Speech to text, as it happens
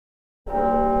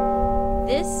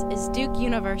This is Duke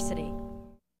University.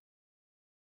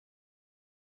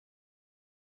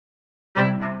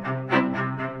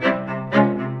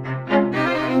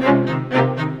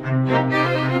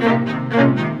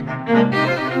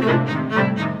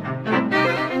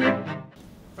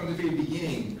 From the very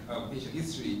beginning of Haitian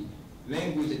history,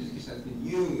 language education has been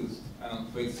used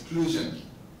for exclusion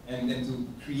and then to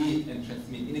create and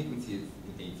transmit inequities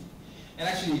in Haiti. And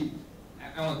actually,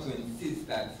 I want to insist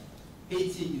that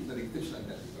Haiti is not exceptional in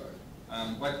that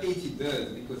regard. What Haiti does,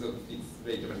 because of its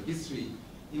very dramatic history,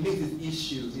 it makes these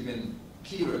issues even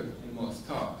clearer and more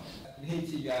stark. In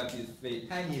Haiti, you have this very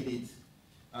tiny elite,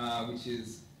 which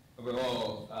is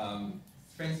overall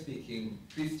French-speaking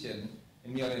Christian,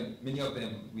 and many of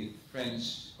them with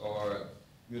French or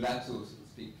mulatto, so to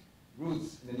speak,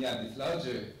 roots. And then you have this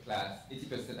larger class,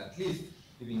 80% at least,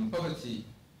 living in poverty,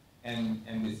 and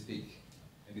they speak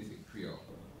Creole.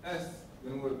 Us,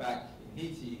 when we were back in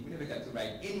Haiti, we never got to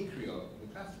write any Creole in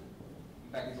the classroom.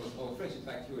 In fact, it was all French. In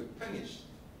fact, you were punished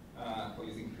for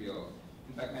using Creole.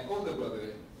 In fact, my older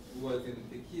brother, who was in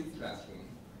the kids' classroom,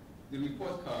 the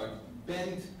report card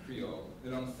banned Creole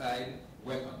alongside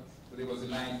weapons. So there was a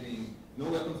line saying, no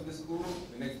weapons in the school,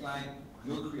 the next line,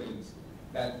 no Creole in the school.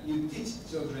 That you teach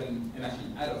children, and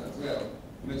actually adults as well,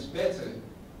 much better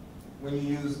when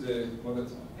you use the mother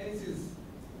tongue. And this is,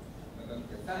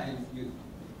 at times,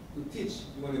 to teach,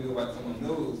 you want to know what someone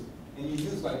knows, and you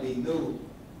use what they know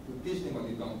to teach them what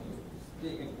they don't know.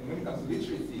 And when it comes to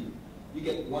literacy, you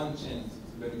get one chance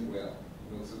to learn it well.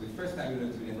 So the first time you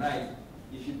learn to read and write,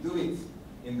 if you do it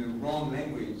in the wrong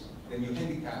language, then you're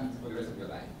handicapped for the rest of your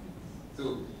life.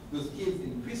 So those kids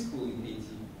in preschool in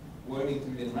Haiti learning to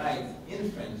read and write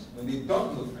in French when they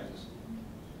don't know French,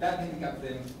 that handicaps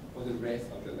them for the rest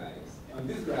of their lives. On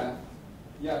this graph,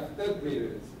 you have third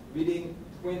graders reading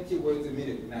 20 words a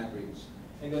minute in average.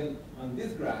 And then on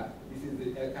this graph, this is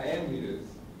the LKM readers,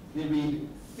 they read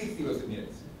 60 words a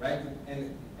minute, right?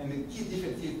 And the key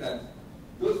difference is that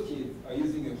those kids are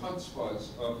using a hodgepodge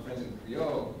of French and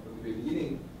Creole from the very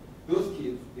beginning. Those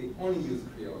kids, they only use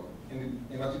Creole.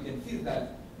 And what you can see is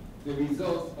that the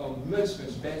results are much,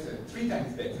 much better, 3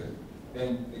 times better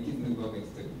than the kids in the world next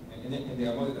to them. And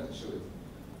there are more that show it.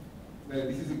 But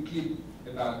this is a clip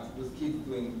about those kids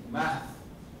doing math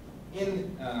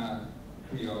in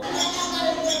Creole.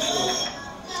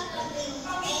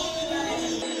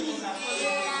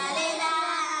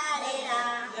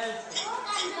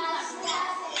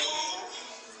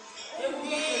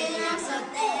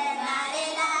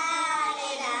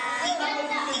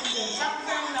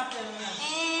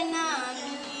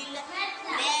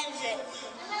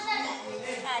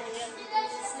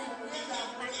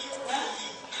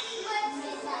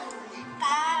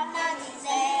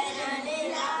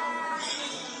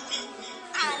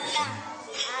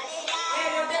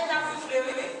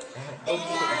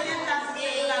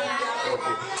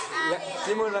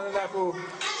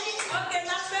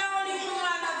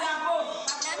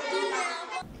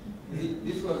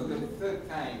 This was the third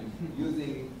time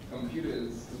using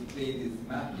computers to play this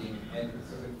mapping ever.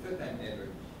 So the third time ever.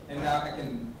 And now I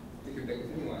can take it back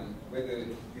with anyone, whether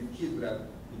these kids would have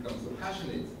become so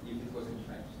passionate if it was in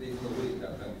French. There's no way they could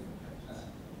have done this in French.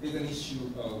 There's an issue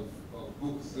of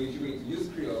books. So if you're going to use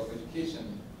Creole for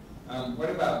education, what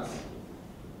about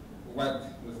what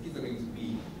those kids are going to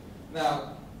be?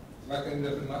 Now, what can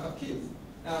learn from a lot of kids?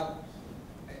 Now,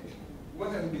 what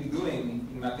I've been doing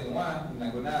in Matenois, in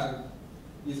Nagonal,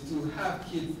 is to have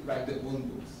kids write their own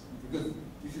books. Because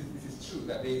this is true,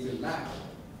 that there is a lack,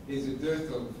 there is a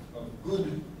dearth of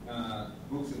good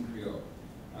books in Creole.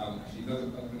 Actually, not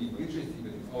only for literacy,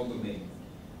 but in all domains.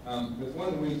 But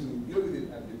one way to deal with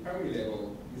it at the primary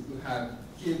level is to have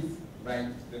kids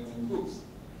write their own books.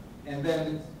 And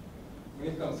then, when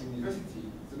it comes to university,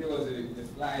 so there was a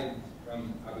slide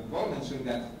from Albert Baldwin showing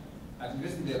that at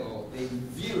university level, there is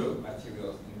 0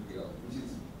 materials in Creole, which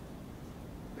is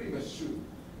pretty much true.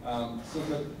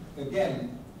 But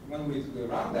again, one way to go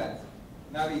around that,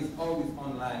 now there is always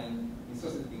online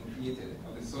resources being created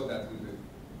of the sort that with the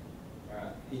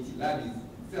Haiti Lab is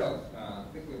itself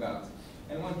thinking about.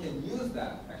 And one can use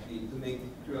that actually to make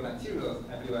Creole materials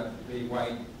at a very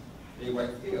wide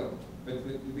scale. But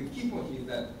the key point is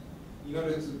that in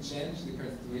order to change the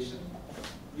current situation,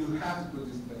 you have to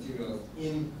produce materials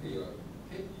in Creole.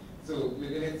 Okay? So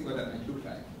let's see what that might look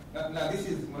like. Now this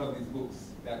is one of these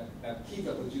books that kids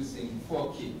are producing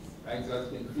for kids, right? So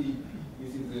as you can see,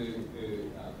 this is a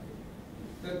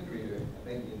third grader, I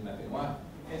think, in Matenois,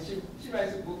 and she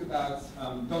writes a book about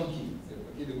donkeys.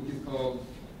 Okay, the book is called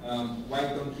Why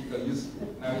Donkeys Are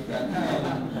Useful. Now at that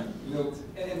time,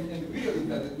 and the real is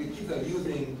that the kids are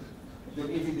using the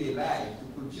everyday day-to-day life to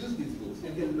produce these books,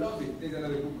 and they love it. There's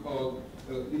another book called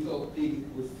The Little Pig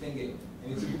Was Singing,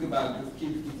 and it's a book about this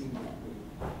kid eating.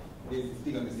 There's this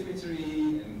pig on the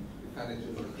cemetery, and the father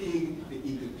kills a pig, they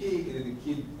eat the pig, and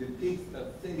then the pig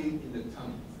starts singing in the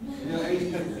tummy. You know,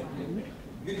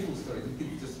 it's beautiful stories. The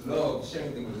kids just love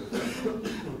sharing them with their friends.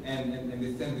 And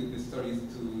they send the stories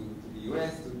to the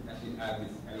US to actually have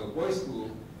this little boys'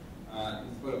 school.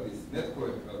 It's part of this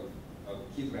network of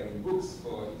kids writing books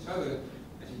for each other.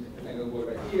 Actually, a little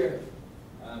boy right here,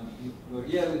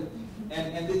 L'Oreal,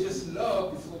 and they just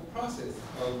love this whole process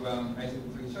of writing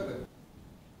books for each other.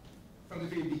 From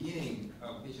the very beginning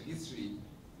of Haitian history,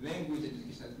 language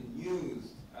education has been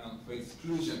used for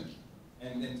exclusion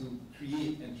and then to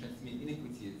create and transmit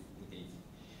inequities in Haiti.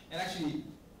 And actually,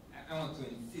 I want to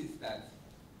insist that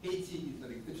Haiti is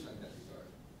not exceptional in that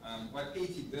regard. What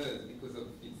Haiti does, because of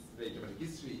its very dramatic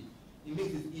history, it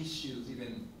makes these issues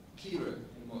even clearer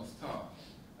and more stark.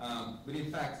 But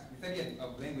in fact, this idea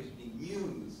of language being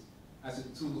used as a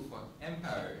tool for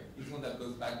empire is one that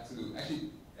goes back to, actually,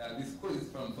 this quote is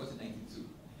from 1492.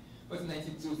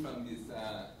 1492 from this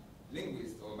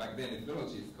linguist, or back then a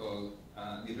philologist, called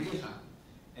Nebrija.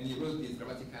 And he wrote this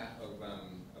Grammatica of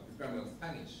this grammar of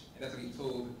Spanish. And that's what he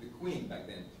told the queen back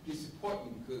then. Please support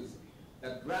me because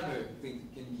that grammar thing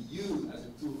can be used as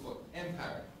a tool for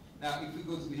empire. Now, if we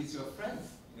go to the history of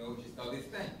France, which is called this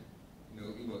time,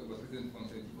 it was written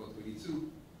from 1744 to 82,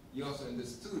 he also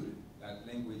understood that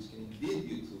language can indeed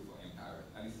be a tool for empire.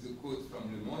 And this is a quote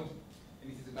from Le Monde, and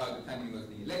this is about the time when he was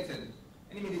being elected.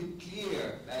 And he made it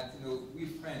clear that, we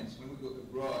French, when we go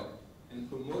abroad and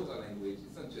promote our language,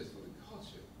 it's not just for the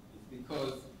culture. It's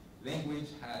because language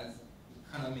has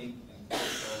economic and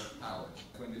political power.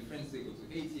 When the French, they go to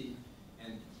Haiti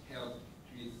and help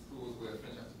create schools where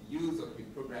French has to be used or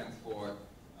create programs for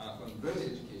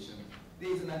convergent education, there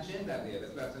is an agenda there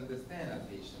that we have to understand as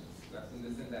Haitians. We have to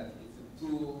understand that it's a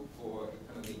tool for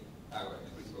economic power and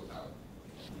political power.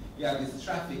 You have this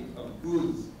traffic of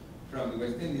goods from the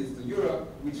West Indies to Europe,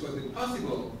 which was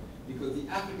impossible because the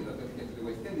Africans that were taken to the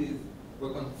West Indies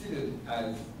were considered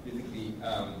as basically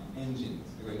engines.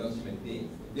 They were not human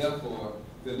beings. Therefore,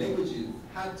 the languages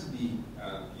had to be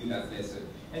viewed as lesser.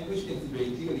 And which you can see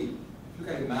very clearly, if you look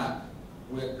at a map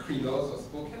where Creoles are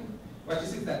spoken, what you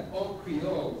see is that all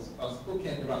Creoles are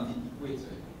spoken around the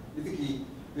equator. Basically,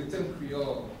 the term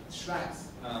Creole tracks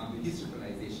the history of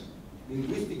colonization.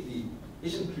 Linguistically,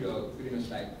 Haitian Creole is pretty much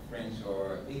like French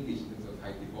or English in terms of how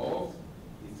it evolved,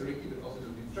 historically, but also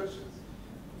the structures.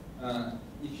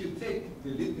 If you take the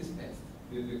litmus test,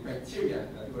 the criteria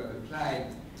that people have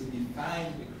applied to define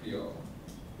a Creole,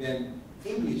 then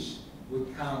English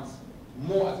would count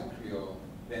more as a Creole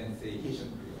than, say,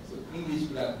 Haitian Creole. So English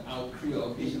would have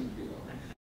out-Creole Haitian Creole.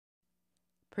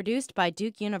 Produced by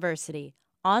Duke University.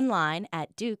 Online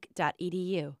at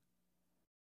duke.edu.